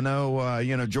month. I know,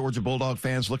 Georgia Bulldog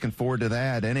fans looking forward to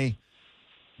that.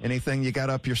 Anything you got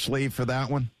up your sleeve for that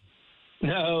one?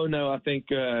 No. I think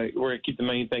we're going to keep the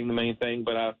main thing.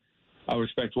 But I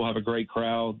respect we'll have a great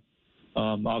crowd.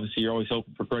 Obviously, you're always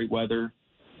hoping for great weather.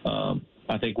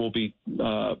 I think we'll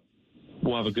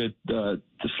have a good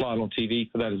slot on TV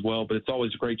for that as well. But it's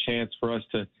always a great chance for us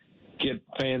to get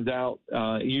fans out.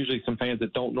 Usually some fans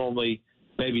that don't normally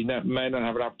may not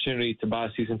have an opportunity to buy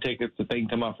season tickets, that they can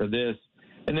come out for this.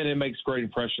 And then it makes great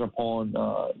impression upon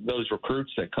those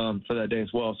recruits that come for that day as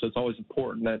well. So it's always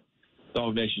important that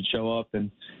Dog Nation show up and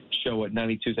show what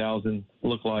 92,000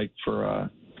 look like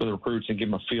for the recruits and give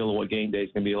them a feel of what game day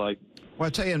is going to be like. Well, I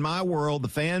tell you, in my world, the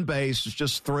fan base is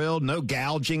just thrilled. No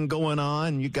gouging going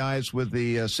on. You guys with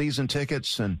the season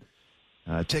tickets and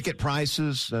ticket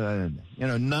prices,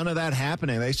 none of that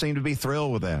happening. They seem to be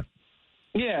thrilled with that.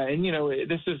 Yeah, and,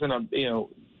 this isn't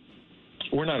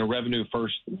we're not a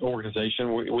revenue-first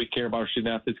organization. We care about our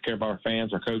student athletes, care about our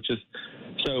fans, our coaches.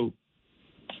 So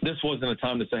this wasn't a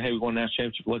time to say, hey, we won a national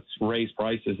championship, let's raise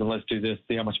prices and let's do this,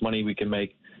 see how much money we can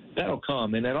make. That'll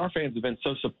come. And then our fans have been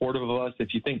so supportive of us.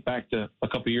 If you think back to a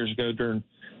couple of years ago during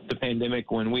the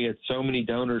pandemic when we had so many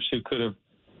donors who could have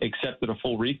accepted a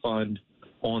full refund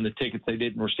on the tickets they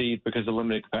didn't receive because of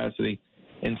limited capacity,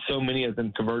 and so many of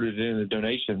them converted it into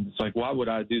donations. It's like, why would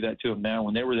I do that to them now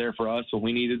when they were there for us when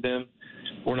we needed them?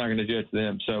 We're not going to do it to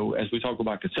them. So as we talk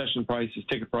about concession prices,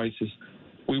 ticket prices,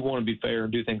 we want to be fair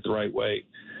and do things the right way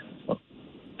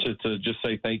to just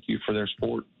say thank you for their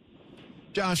support.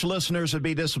 Josh, listeners would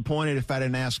be disappointed if I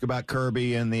didn't ask about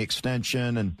Kirby and the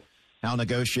extension and how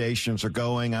negotiations are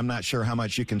going. I'm not sure how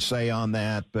much you can say on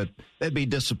that, but they'd be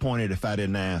disappointed if I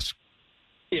didn't ask.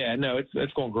 Yeah, no,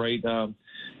 it's going great. We're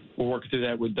working through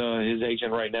that with his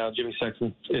agent right now. Jimmy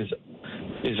Sexton is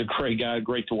a great guy,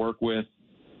 great to work with,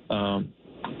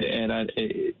 and I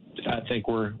think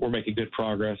we're making good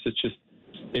progress.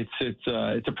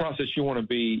 It's a process you want to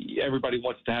be. Everybody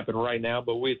wants it to happen right now,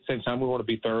 but we at the same time we want to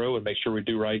be thorough and make sure we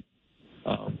do right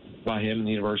by him and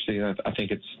the university. And I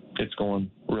think it's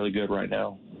going really good right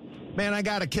now. Man, I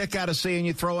got a kick out of seeing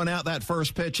you throwing out that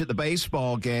first pitch at the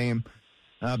baseball game.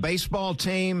 Baseball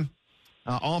team.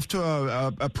 Off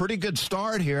to a pretty good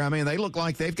start here. I mean, they look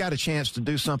like they've got a chance to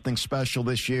do something special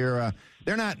this year.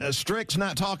 They're not Strick's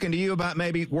not talking to you about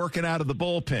maybe working out of the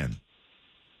bullpen.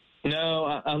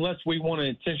 No, unless we want to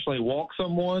intentionally walk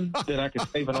someone, then I could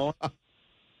save an arm.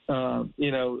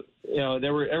 Everybody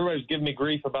was giving me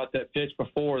grief about that pitch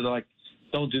before. They're like,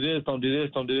 don't do this, don't do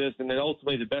this, don't do this. And then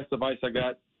ultimately the best advice I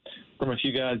got from a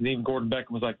few guys, and even Gordon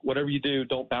Beckham was like, whatever you do,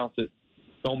 don't bounce it.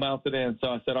 Don't bounce it in. So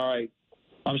I said, all right,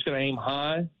 I'm just going to aim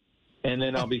high, and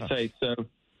then I'll be safe. So,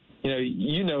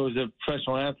 as a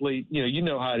professional athlete, you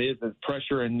know how it is, the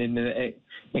pressure and the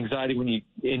anxiety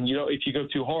if you go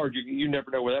too hard, you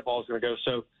never know where that ball is going to go.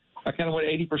 So I kind of went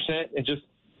 80% and just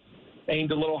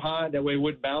aimed a little high. That way it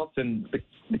wouldn't bounce, and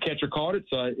the catcher caught it.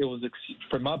 So it was,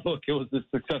 for my book, it was a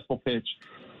successful pitch.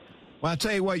 Well, I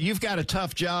tell you what, you've got a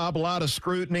tough job, a lot of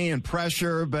scrutiny and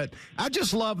pressure, but I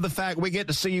just love the fact we get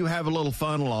to see you have a little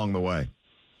fun along the way.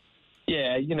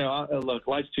 Yeah, look,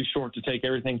 life's too short to take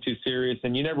everything too serious,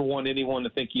 and you never want anyone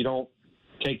to think you don't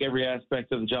take every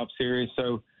aspect of the job serious.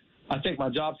 So I take my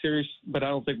job serious, but I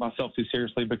don't take myself too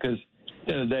seriously because at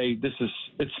the end of the day,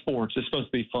 it's sports. It's supposed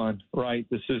to be fun, right?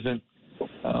 This isn't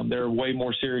there are way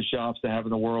more serious jobs to have in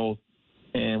the world,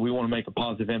 and we want to make a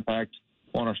positive impact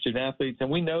on our student athletes. And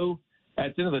we know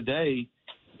at the end of the day,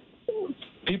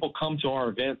 people come to our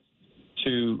events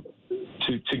to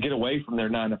get away from their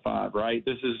 9 to 5, right?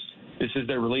 This is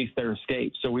their release, their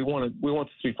escape. So we want this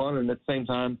to be fun, and at the same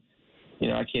time,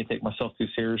 I can't take myself too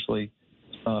seriously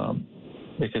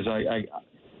because I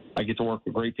get to work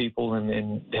with great people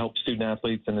and help student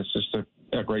athletes, and it's just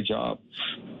a great job.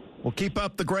 Well, keep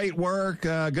up the great work.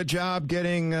 Good job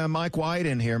getting Mike White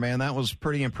in here, man. That was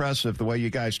pretty impressive, the way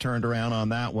you guys turned around on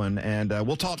that one. And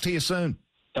we'll talk to you soon.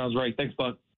 Sounds great. Thanks,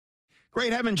 Buck.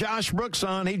 Great having Josh Brooks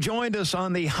on. He joined us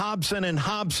on the Hobson and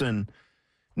Hobson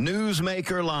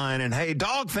Newsmaker line. And, hey,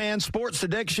 dog fans, Sports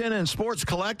Addiction and Sports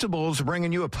Collectibles are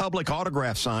bringing you a public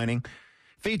autograph signing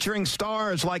featuring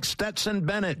stars like Stetson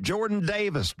Bennett, Jordan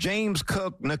Davis, James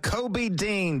Cook, Nakobe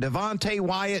Dean, Devontae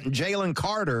Wyatt, and Jalen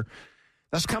Carter.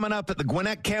 That's coming up at the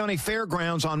Gwinnett County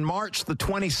Fairgrounds on March the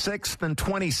 26th and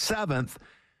 27th.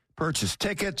 Purchase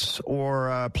tickets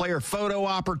or player photo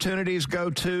opportunities. Go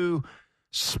to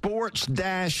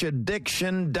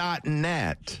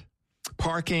sports-addiction.net.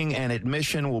 Parking and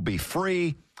admission will be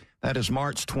free. That is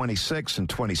March 26th and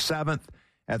 27th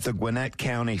at the Gwinnett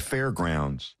County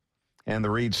Fairgrounds. And the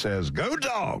Reid says, go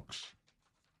Dogs!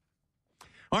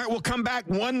 All right, we'll come back.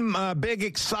 One big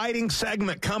exciting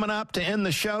segment coming up to end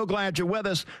the show. Glad you're with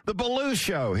us. The Belue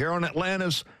Show here on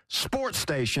Atlanta's sports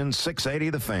station, 680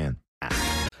 The Fan.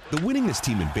 The winningest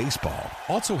team in baseball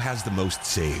also has the most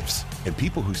saves, and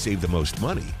people who save the most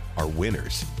money are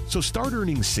winners. So start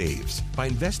earning saves by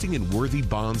investing in worthy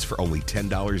bonds for only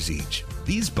 $10 each.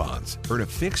 These bonds earn a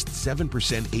fixed 7%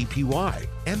 APY,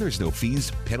 and there's no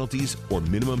fees, penalties, or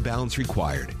minimum balance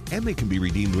required, and they can be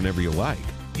redeemed whenever you like.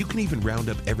 You can even round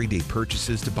up everyday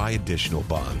purchases to buy additional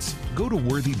bonds. Go to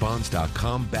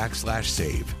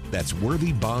worthybonds.com/save. That's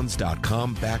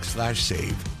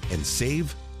worthybonds.com/save and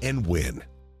save and win.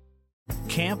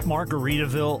 Camp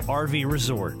Margaritaville RV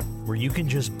Resort, where you can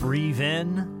just breathe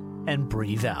in and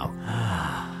breathe out.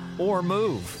 Or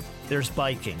move. There's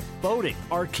biking, boating,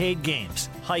 arcade games,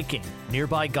 hiking,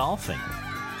 nearby golfing.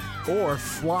 Or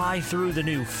fly through the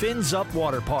new Fins Up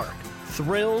Water Park.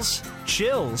 Thrills,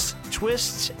 chills,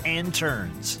 twists, and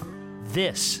turns.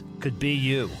 This could be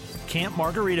you. Camp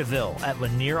Margaritaville at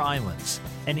Lanier Islands.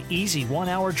 An easy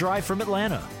 1-hour drive from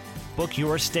Atlanta. Book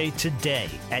your stay today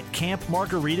at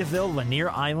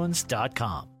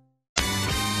campmargaritavillelanierislands.com. The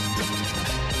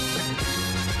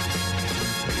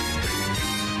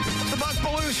Buck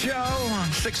Belue Show on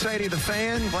 680 The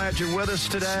Fan. Glad you're with us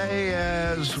today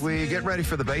as we get ready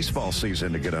for the baseball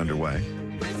season to get underway.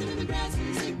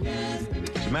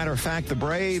 As a matter of fact, the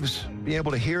Braves be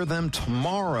able to hear them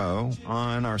tomorrow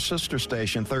on our sister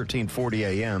station, 1340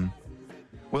 AM.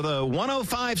 With a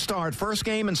 1:05 start, first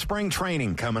game in spring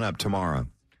training coming up tomorrow.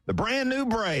 The brand new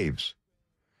Braves.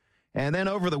 And then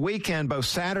over the weekend, both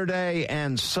Saturday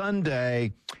and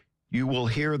Sunday, you will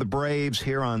hear the Braves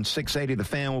here on 680 The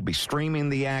Fan. We'll be streaming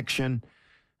the action.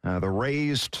 The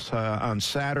Rays on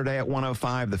Saturday at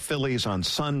 1:05, the Phillies on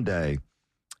Sunday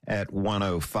at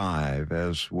 1:05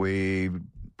 as we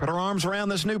put our arms around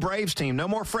this new Braves team. No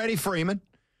more Freddie Freeman.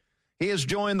 He has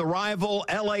joined the rival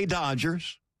LA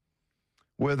Dodgers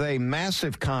with a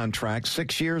massive contract,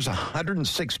 6 years,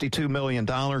 $162 million,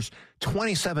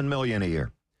 $27 million a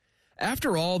year.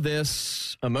 After all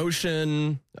this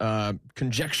emotion,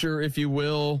 conjecture, if you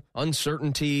will,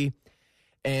 uncertainty,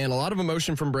 and a lot of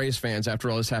emotion from Braves fans after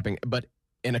all this happening, but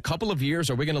in a couple of years,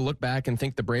 are we going to look back and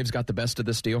think the Braves got the best of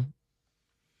this deal?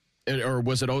 Or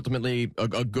was it ultimately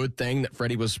a good thing that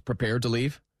Freddie was prepared to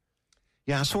leave?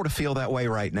 Yeah, I sort of feel that way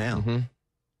right now. Mm-hmm.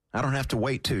 I don't have to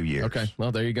wait 2 years. Okay,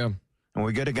 well, there you go. And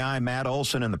we get a guy, Matt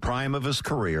Olson, in the prime of his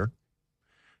career,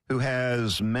 who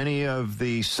has many of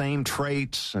the same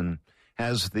traits and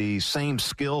has the same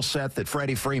skill set that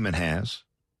Freddie Freeman has.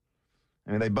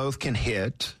 I mean, they both can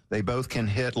hit. They both can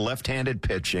hit left-handed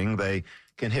pitching. They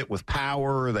can hit with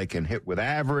power. They can hit with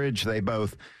average. They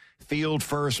both field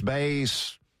first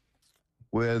base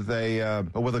with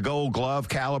a Gold Glove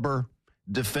caliber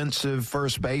defensive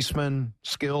first baseman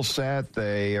skill set.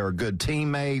 They are good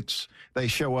teammates. They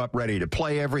show up ready to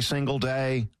play every single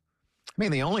day. I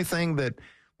mean, the only thing that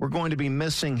we're going to be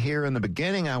missing here in the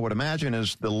beginning, I would imagine,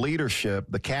 is the leadership.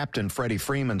 The captain, Freddie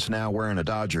Freeman's now wearing a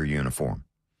Dodger uniform.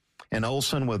 And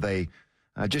Olsen with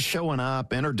just showing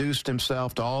up, introduced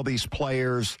himself to all these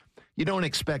players. You don't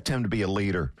expect him to be a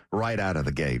leader right out of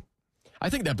the gate. I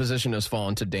think that position has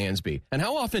fallen to Dansby. And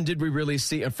how often did we really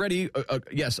see, Freddie,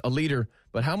 yes, a leader,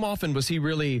 but how often was he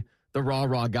really the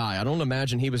rah-rah guy? I don't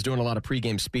imagine he was doing a lot of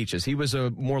pregame speeches. He was a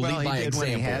more lead by example.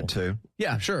 When he had to.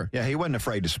 Yeah, sure. Yeah, he wasn't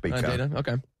afraid to speak up.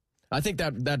 Okay. I think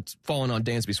that's fallen on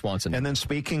Dansby Swanson. And then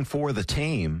speaking for the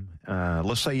team,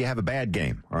 let's say you have a bad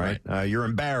game, all right? You're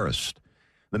embarrassed.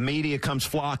 The media comes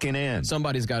flocking in.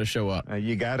 Somebody's got to show up.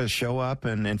 You got to show up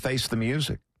and face the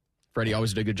music. Freddie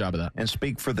always did a good job of that. And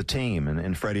speak for the team,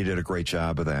 and Freddie did a great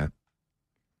job of that.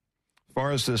 As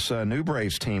far as this new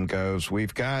Braves team goes,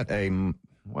 we've got a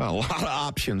lot of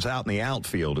options out in the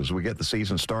outfield as we get the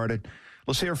season started.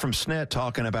 Let's hear from Snit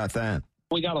talking about that.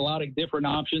 We got a lot of different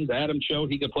options. Adam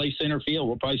showed he could play center field.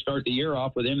 We'll probably start the year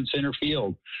off with him in center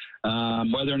field.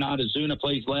 Whether or not Ozuna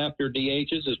plays left or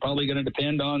DHs is probably going to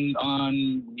depend on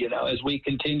as we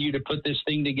continue to put this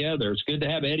thing together. It's good to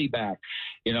have Eddie back.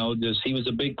 He was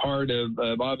a big part of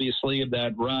obviously of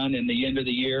that run in the end of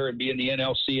the year and being the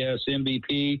NLCS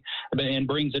MVP, and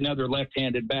brings another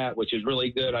left-handed bat, which is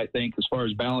really good, I think, as far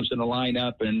as balancing the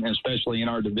lineup and especially in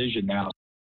our division now.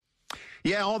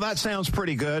 Yeah, all that sounds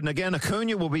pretty good. And again,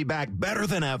 Acuna will be back better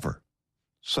than ever.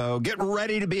 So get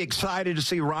ready to be excited to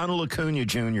see Ronald Acuna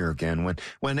Jr. again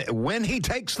when he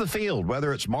takes the field,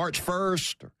 whether it's March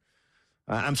 1st,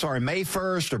 May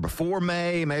 1st or before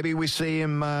May. Maybe we see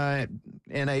him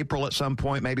in April at some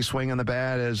point, maybe swinging the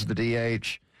bat as the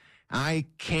DH. I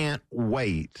can't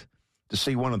wait to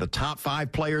see one of the top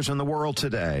 5 players in the world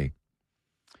today,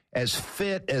 as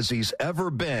fit as he's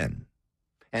ever been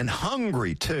and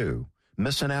hungry too.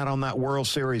 Missing out on that World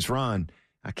Series run.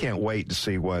 I can't wait to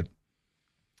see what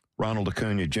Ronald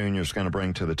Acuna Jr. is going to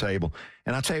bring to the table.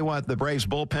 And I'll tell you what, the Braves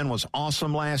bullpen was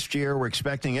awesome last year. We're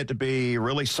expecting it to be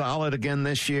really solid again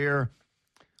this year.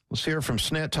 Let's hear from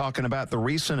Snit talking about the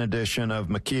recent addition of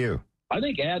McHugh. I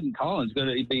think adding Collins is going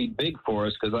to be big for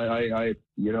us because I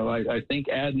think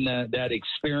adding that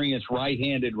experienced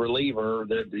right-handed reliever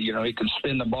that he can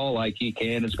spin the ball like he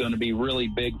can is going to be really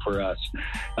big for us.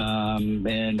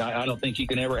 And I don't think you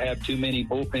can ever have too many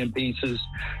bullpen pieces.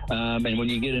 And when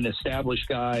you get an established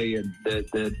guy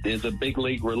that is a big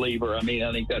league reliever, I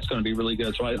think that's going to be really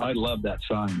good. So I love that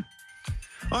sign.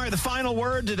 All right, the final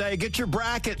word today. Get your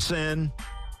brackets in.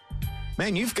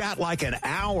 Man, you've got like an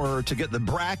hour to get the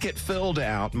bracket filled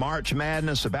out. March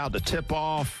Madness about to tip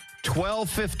off.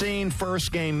 12:15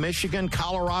 first game, Michigan,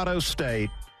 Colorado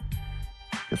State.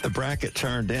 Get the bracket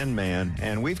turned in, man.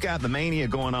 And we've got the mania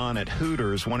going on at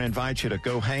Hooters. Want to invite you to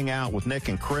go hang out with Nick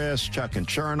and Chris, Chuck and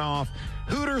Chernoff.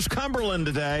 Hooters Cumberland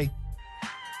today.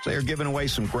 So they're giving away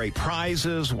some great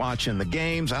prizes, watching the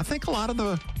games. I think a lot of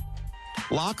the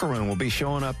locker room will be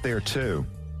showing up there too.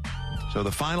 So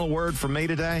the final word from me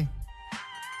today: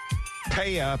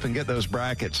 pay up and get those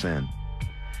brackets in.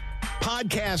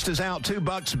 Podcast is out too,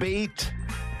 Bucks Beat.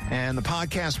 And the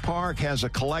Podcast Park has a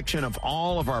collection of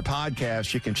all of our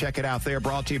podcasts. You can check it out there.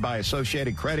 Brought to you by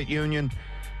Associated Credit Union.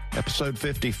 Episode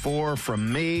 54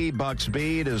 from me, Bucks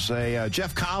Beat, is a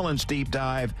Jeff Collins deep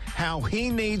dive. How he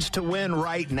needs to win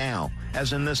right now,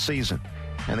 as in this season.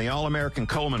 And the All-American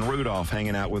Coleman Rudolph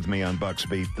hanging out with me on Bucks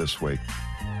Beat this week.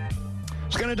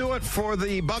 It's going to do it for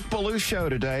the Buck Belue Show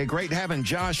today. Great having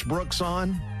Josh Brooks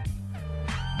on.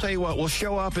 Tell you what, we'll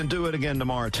show up and do it again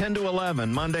tomorrow, 10 to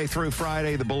 11, Monday through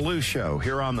Friday, the Belue Show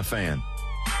here on The Fan.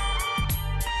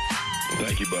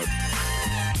 Thank you, Buck.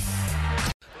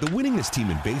 The winningest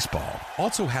team in baseball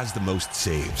also has the most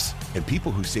saves, and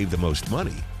people who save the most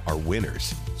money are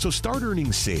winners. So start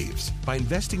earning saves by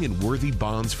investing in worthy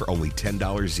bonds for only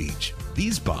 $10 each.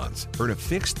 These bonds earn a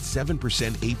fixed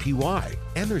 7% APY,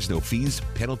 and there's no fees,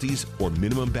 penalties, or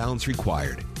minimum balance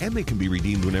required, and they can be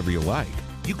redeemed whenever you like.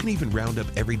 You can even round up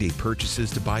everyday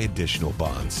purchases to buy additional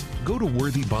bonds. Go to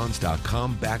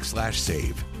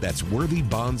worthybonds.com/save. That's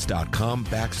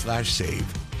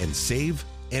worthybonds.com/save and save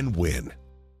and win.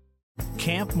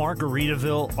 Camp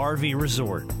Margaritaville RV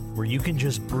Resort, where you can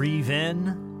just breathe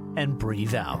in and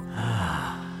breathe out.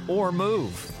 Or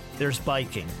move. There's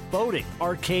biking, boating,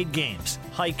 arcade games,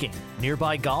 hiking,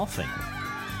 nearby golfing.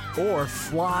 Or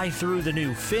fly through the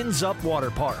new Fins Up Water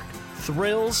Park.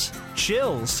 Thrills,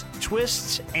 chills,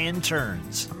 twists, and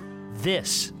turns.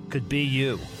 This could be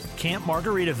you. Camp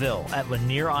Margaritaville at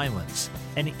Lanier Islands.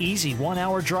 An easy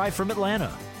 1-hour drive from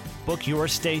Atlanta. Book your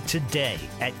stay today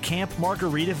at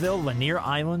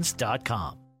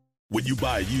campmargaritavillelanierIslands.com. When you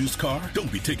buy a used car,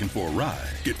 don't be taken for a ride.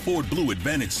 Get Ford Blue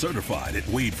Advantage certified at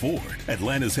Wade Ford,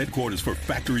 Atlanta's headquarters for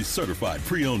factory certified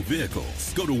pre-owned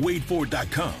vehicles. Go to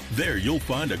wadeford.com. There you'll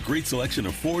find a great selection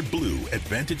of Ford Blue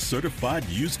Advantage certified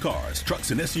used cars,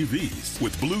 trucks, and SUVs.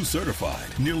 With Blue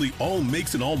certified, nearly all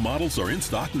makes and all models are in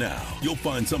stock now. You'll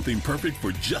find something perfect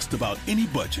for just about any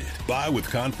budget. Buy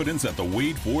with confidence at the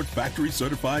Wade Ford factory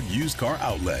certified used car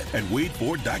outlet at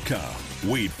wadeford.com.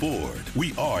 Wade Ford,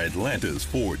 we are Atlanta's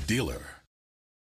Ford dealer.